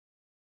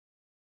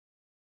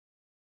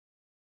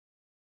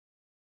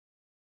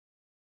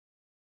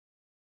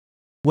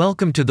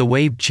Welcome to the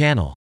Wave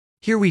channel.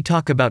 Here we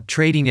talk about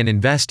trading and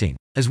investing,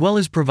 as well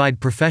as provide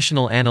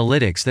professional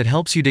analytics that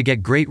helps you to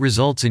get great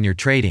results in your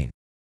trading.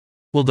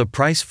 Will the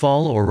price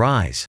fall or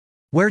rise?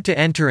 Where to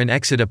enter and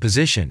exit a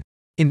position?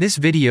 In this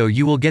video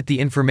you will get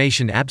the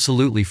information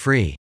absolutely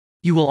free.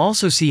 You will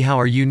also see how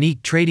our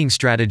unique trading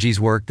strategies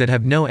work that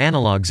have no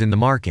analogs in the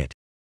market.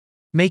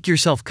 Make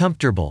yourself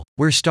comfortable,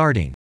 we're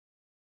starting.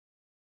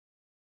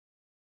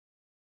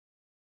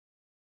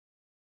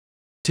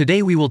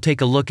 Today we will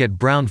take a look at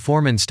Brown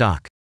Forman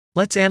stock.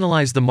 Let's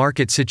analyze the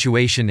market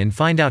situation and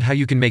find out how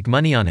you can make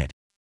money on it.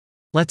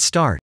 Let's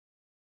start.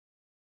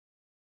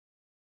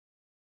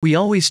 We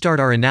always start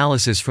our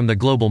analysis from the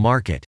global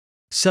market.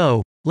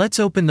 So, let's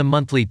open the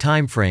monthly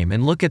time frame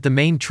and look at the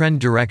main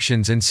trend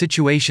directions and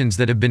situations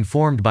that have been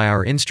formed by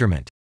our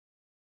instrument.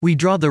 We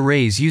draw the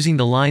rays using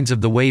the lines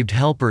of the waved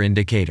helper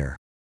indicator.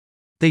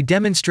 They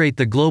demonstrate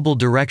the global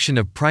direction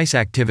of price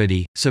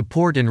activity,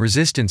 support and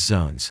resistance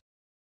zones.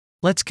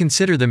 Let's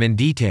consider them in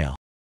detail.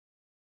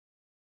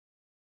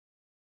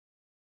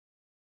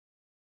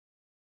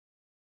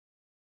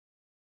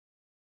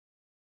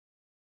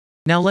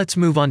 Now let's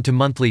move on to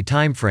monthly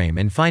time frame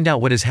and find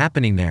out what is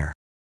happening there.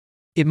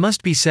 It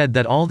must be said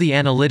that all the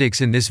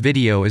analytics in this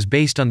video is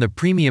based on the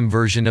premium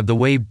version of the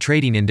waved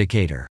trading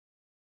indicator.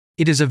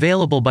 It is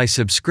available by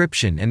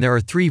subscription and there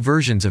are 3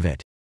 versions of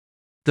it.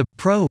 The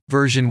Pro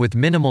version with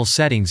minimal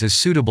settings is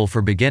suitable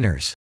for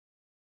beginners.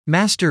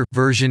 Master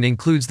version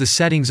includes the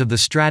settings of the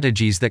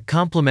strategies that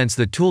complements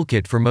the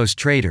toolkit for most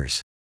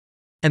traders.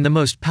 And the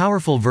most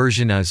powerful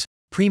version is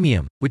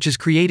Premium, which is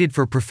created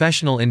for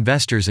professional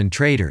investors and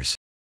traders.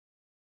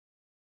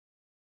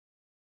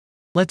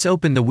 Let's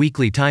open the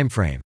weekly time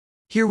frame.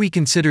 Here we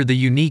consider the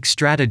unique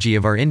strategy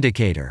of our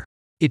indicator.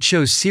 It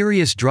shows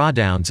serious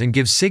drawdowns and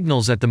gives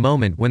signals at the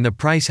moment when the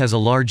price has a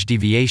large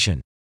deviation.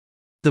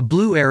 The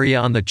blue area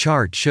on the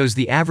chart shows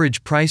the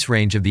average price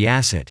range of the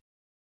asset.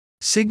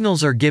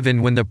 Signals are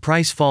given when the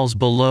price falls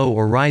below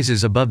or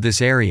rises above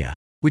this area,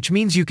 which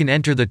means you can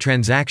enter the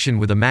transaction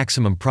with a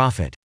maximum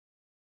profit.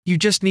 You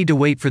just need to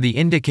wait for the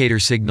indicator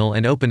signal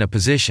and open a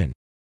position.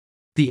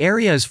 The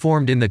area is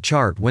formed in the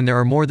chart when there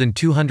are more than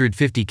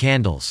 250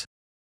 candles.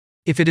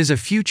 If it is a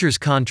futures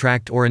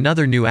contract or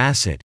another new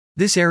asset,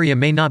 this area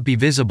may not be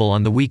visible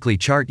on the weekly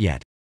chart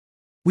yet.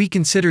 We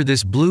consider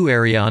this blue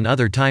area on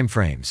other time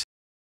frames.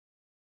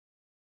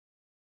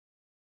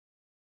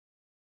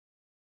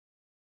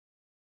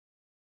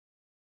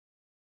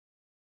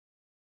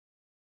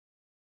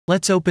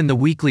 Let's open the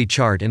weekly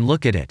chart and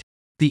look at it.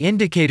 The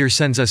indicator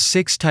sends us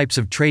 6 types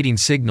of trading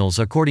signals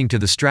according to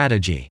the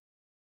strategy.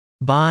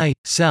 Buy,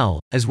 sell,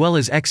 as well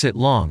as exit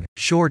long,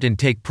 short and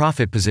take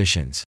profit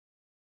positions.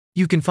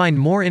 You can find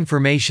more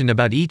information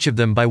about each of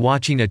them by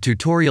watching a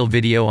tutorial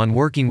video on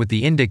working with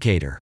the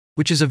indicator,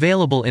 which is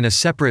available in a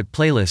separate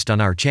playlist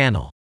on our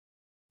channel.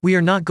 We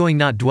are not going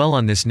to dwell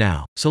on this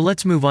now, so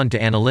let's move on to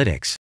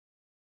analytics.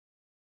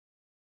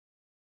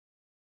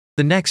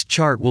 The next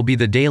chart will be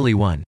the daily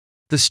one.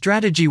 The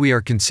strategy we are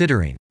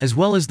considering, as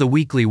well as the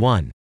weekly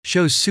one,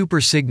 shows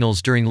super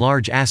signals during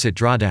large asset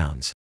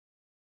drawdowns.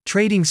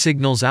 Trading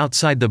signals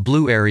outside the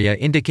blue area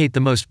indicate the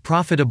most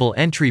profitable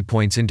entry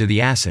points into the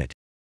asset.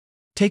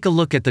 Take a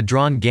look at the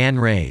drawn Gann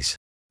rays.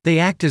 They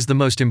act as the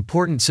most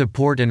important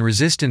support and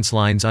resistance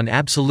lines on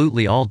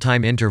absolutely all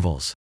time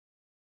intervals.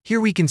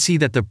 Here we can see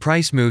that the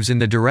price moves in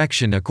the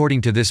direction according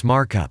to this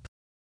markup.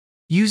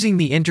 Using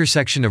the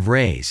intersection of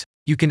rays,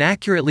 you can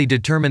accurately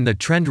determine the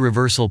trend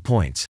reversal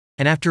points,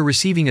 and after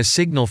receiving a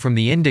signal from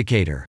the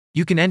indicator,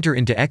 you can enter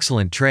into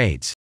excellent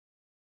trades.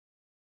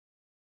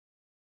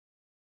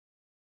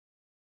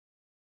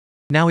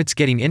 Now it's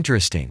getting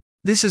interesting.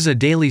 This is a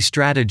daily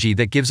strategy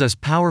that gives us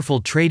powerful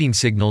trading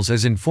signals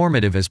as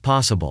informative as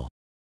possible.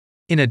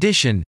 In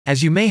addition,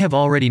 as you may have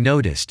already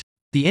noticed,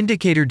 the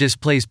indicator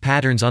displays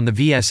patterns on the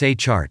VSA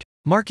chart,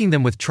 marking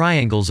them with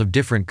triangles of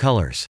different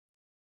colors.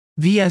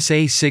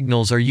 VSA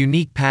signals are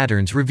unique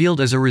patterns revealed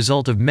as a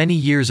result of many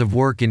years of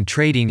work in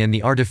trading and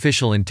the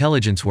artificial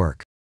intelligence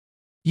work.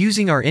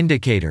 Using our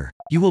indicator,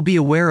 you will be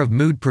aware of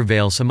mood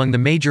prevails among the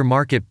major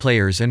market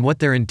players and what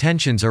their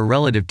intentions are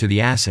relative to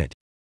the asset.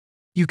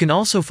 You can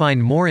also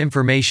find more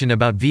information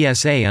about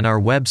VSA on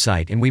our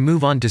website, and we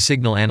move on to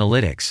signal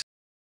analytics.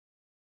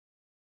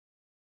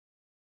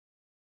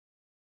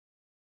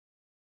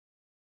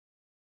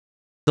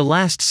 The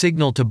last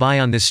signal to buy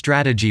on this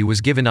strategy was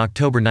given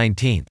October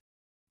 19th.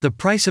 The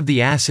price of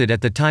the asset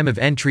at the time of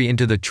entry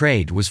into the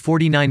trade was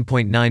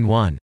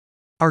 49.91.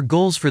 Our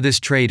goals for this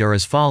trade are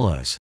as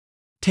follows.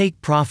 Take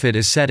profit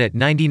is set at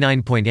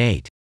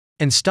 99.8.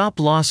 And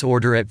stop loss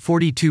order at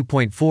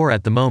 42.4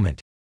 at the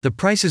moment. The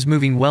price is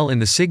moving well in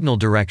the signal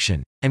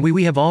direction, and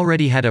we have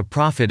already had a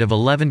profit of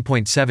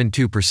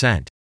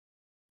 11.72%.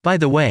 By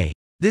the way,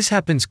 this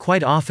happens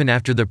quite often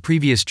after the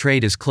previous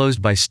trade is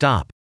closed by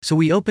stop, so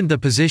we opened the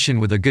position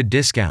with a good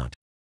discount.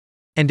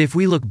 And if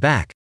we look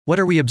back, what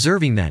are we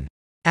observing then?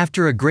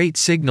 After a great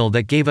signal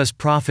that gave us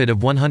profit of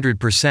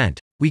 100%,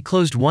 we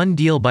closed one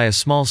deal by a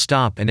small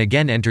stop and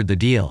again entered the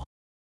deal.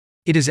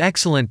 It is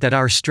excellent that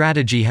our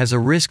strategy has a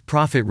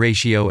risk-profit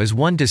ratio as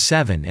 1 to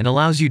 7 and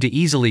allows you to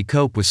easily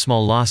cope with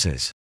small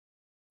losses.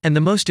 And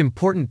the most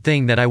important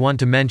thing that I want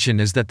to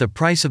mention is that the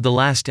price of the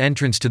last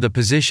entrance to the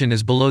position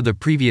is below the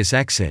previous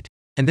exit,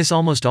 and this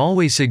almost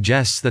always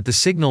suggests that the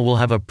signal will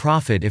have a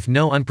profit if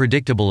no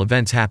unpredictable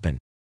events happen.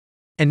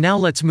 And now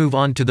let's move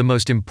on to the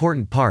most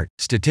important part,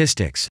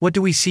 statistics. What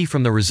do we see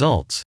from the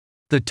results?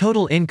 The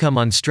total income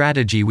on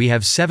strategy we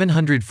have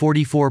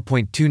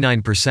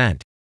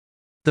 744.29%.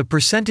 The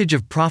percentage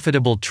of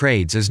profitable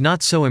trades is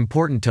not so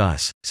important to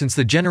us, since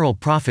the general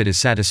profit is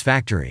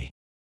satisfactory.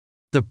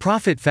 The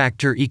profit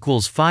factor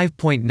equals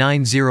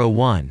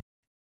 5.901,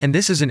 and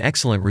this is an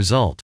excellent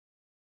result.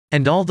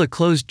 And all the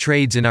closed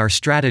trades in our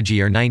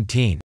strategy are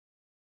 19.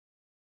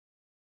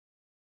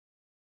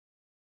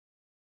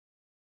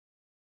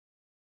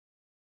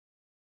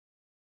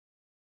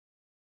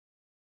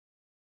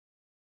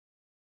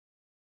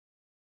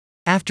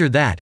 After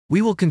that,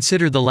 we will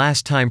consider the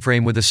last time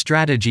frame with a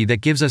strategy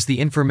that gives us the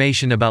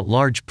information about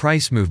large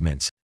price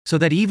movements, so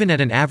that even at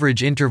an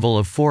average interval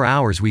of 4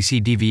 hours we see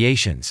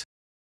deviations.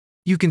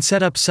 You can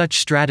set up such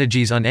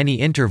strategies on any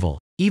interval,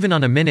 even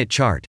on a minute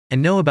chart,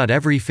 and know about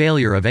every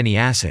failure of any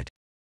asset.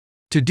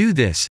 To do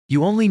this,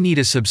 you only need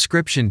a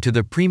subscription to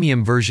the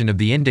premium version of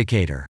the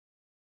indicator.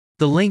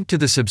 The link to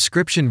the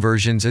subscription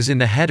versions is in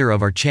the header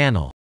of our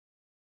channel.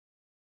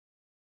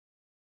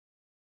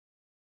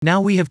 Now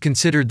we have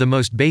considered the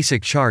most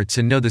basic charts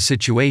and know the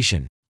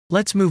situation.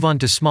 Let's move on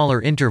to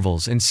smaller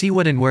intervals and see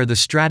what and where the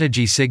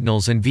strategy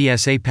signals and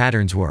VSA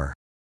patterns were.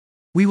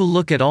 We will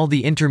look at all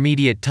the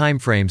intermediate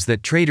timeframes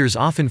that traders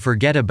often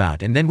forget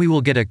about, and then we will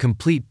get a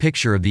complete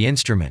picture of the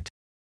instrument.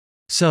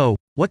 So,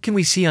 what can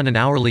we see on an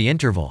hourly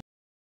interval?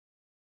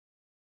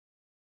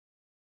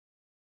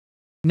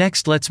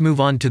 Next, let's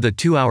move on to the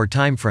 2-hour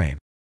timeframe.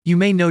 You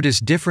may notice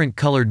different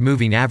colored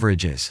moving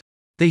averages.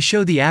 They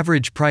show the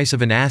average price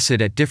of an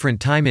asset at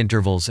different time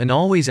intervals and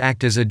always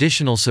act as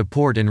additional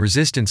support and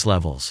resistance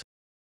levels.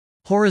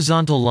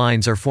 Horizontal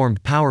lines are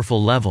formed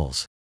powerful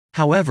levels.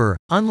 However,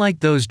 unlike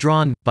those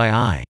drawn by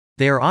eye,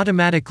 they are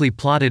automatically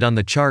plotted on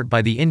the chart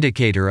by the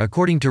indicator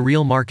according to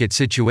real market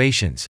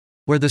situations,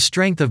 where the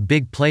strength of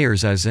big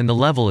players is and the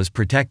level is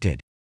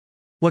protected.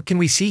 What can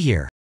we see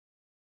here?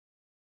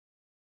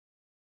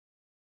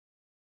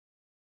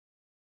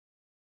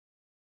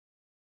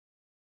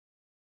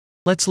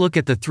 Let's look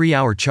at the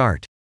 3-hour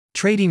chart.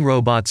 Trading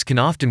robots can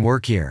often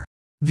work here.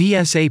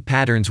 VSA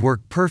patterns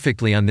work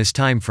perfectly on this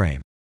time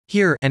frame.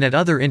 Here, and at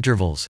other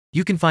intervals,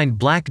 you can find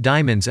black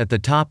diamonds at the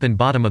top and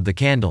bottom of the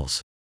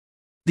candles.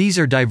 These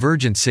are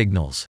divergent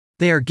signals.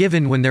 They are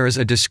given when there is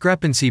a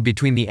discrepancy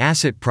between the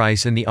asset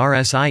price and the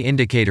RSI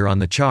indicator on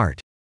the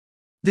chart.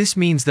 This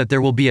means that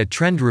there will be a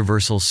trend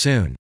reversal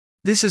soon.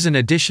 This is an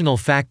additional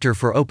factor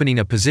for opening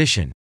a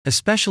position,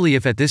 especially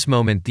if at this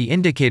moment the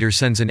indicator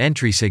sends an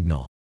entry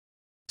signal.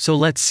 So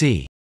let's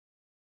see.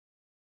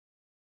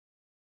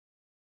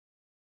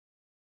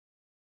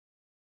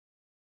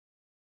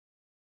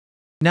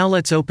 Now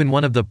let's open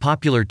one of the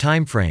popular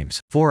timeframes,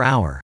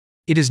 4-hour.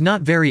 It is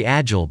not very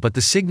agile, but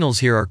the signals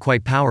here are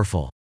quite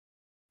powerful.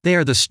 They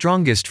are the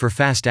strongest for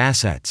fast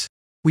assets.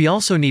 We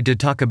also need to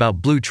talk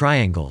about blue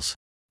triangles.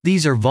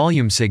 These are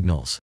volume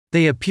signals.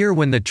 They appear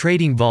when the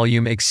trading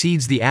volume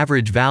exceeds the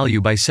average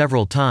value by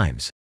several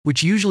times,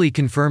 which usually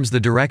confirms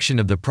the direction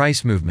of the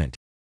price movement.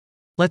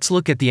 Let's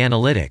look at the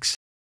analytics.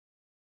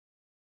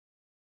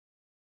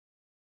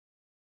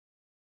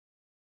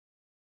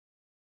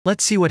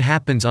 Let's see what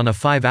happens on a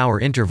 5-hour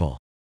interval.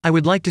 I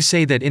would like to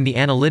say that in the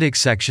analytics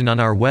section on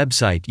our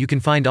website you can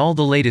find all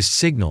the latest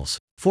signals,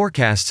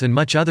 forecasts and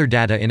much other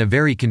data in a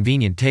very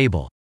convenient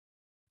table.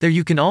 There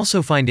you can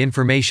also find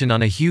information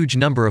on a huge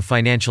number of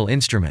financial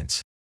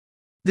instruments.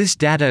 This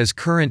data is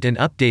current and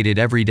updated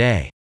every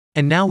day.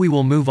 And now we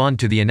will move on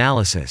to the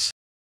analysis.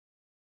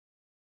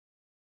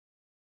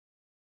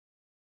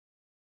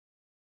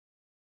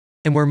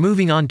 And we're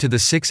moving on to the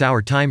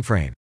 6-hour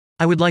timeframe.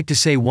 I would like to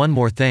say one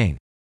more thing.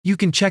 You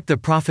can check the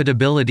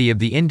profitability of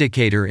the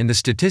indicator in the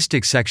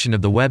statistics section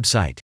of the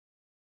website.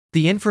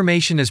 The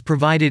information is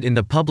provided in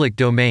the public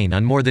domain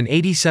on more than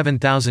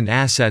 87,000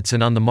 assets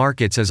and on the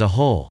markets as a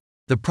whole.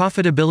 The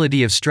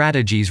profitability of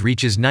strategies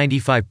reaches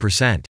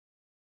 95%.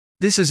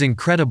 This is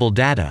incredible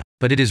data,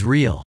 but it is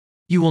real.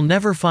 You will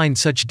never find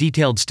such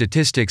detailed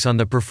statistics on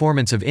the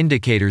performance of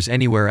indicators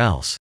anywhere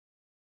else.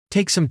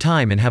 Take some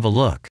time and have a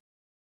look.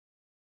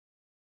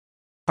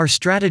 Our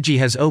strategy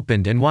has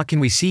opened, and what can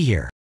we see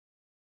here?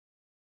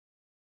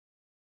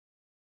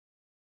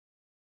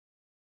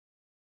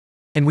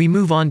 And we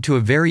move on to a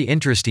very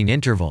interesting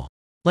interval.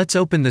 Let's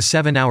open the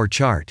 7-hour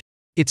chart.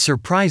 It's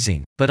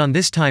surprising, but on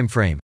this time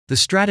frame, the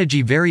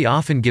strategy very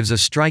often gives a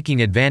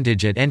striking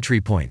advantage at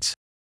entry points.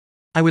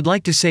 I would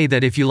like to say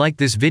that if you like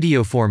this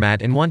video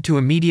format and want to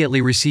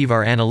immediately receive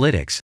our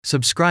analytics,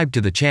 subscribe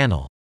to the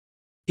channel.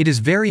 It is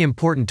very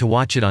important to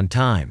watch it on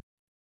time.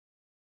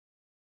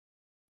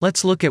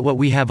 Let's look at what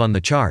we have on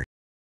the chart.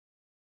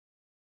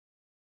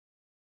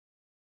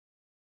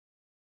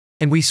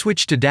 And we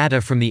switch to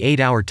data from the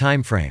 8-hour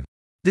time frame.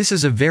 This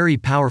is a very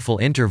powerful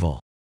interval.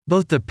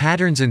 Both the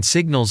patterns and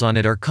signals on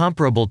it are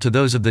comparable to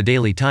those of the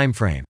daily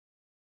timeframe.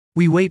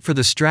 We wait for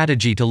the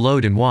strategy to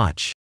load and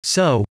watch.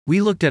 So, we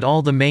looked at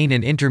all the main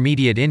and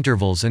intermediate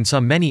intervals and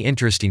saw many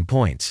interesting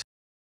points.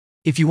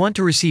 If you want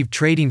to receive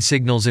trading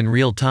signals in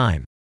real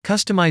time,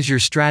 customize your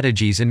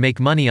strategies and make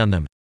money on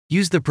them,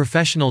 use the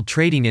professional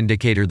trading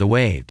indicator The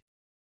Waved.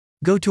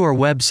 Go to our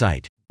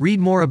website,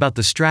 read more about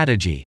the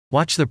strategy,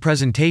 watch the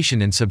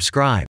presentation and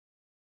subscribe.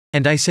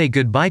 And I say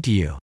goodbye to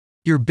you.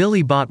 Your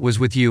Billy Bot was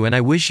with you and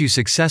I wish you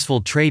successful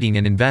trading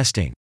and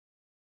investing.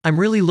 I'm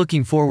really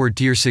looking forward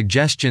to your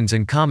suggestions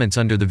and comments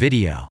under the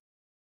video.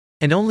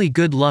 And only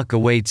good luck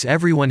awaits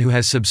everyone who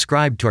has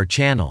subscribed to our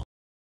channel.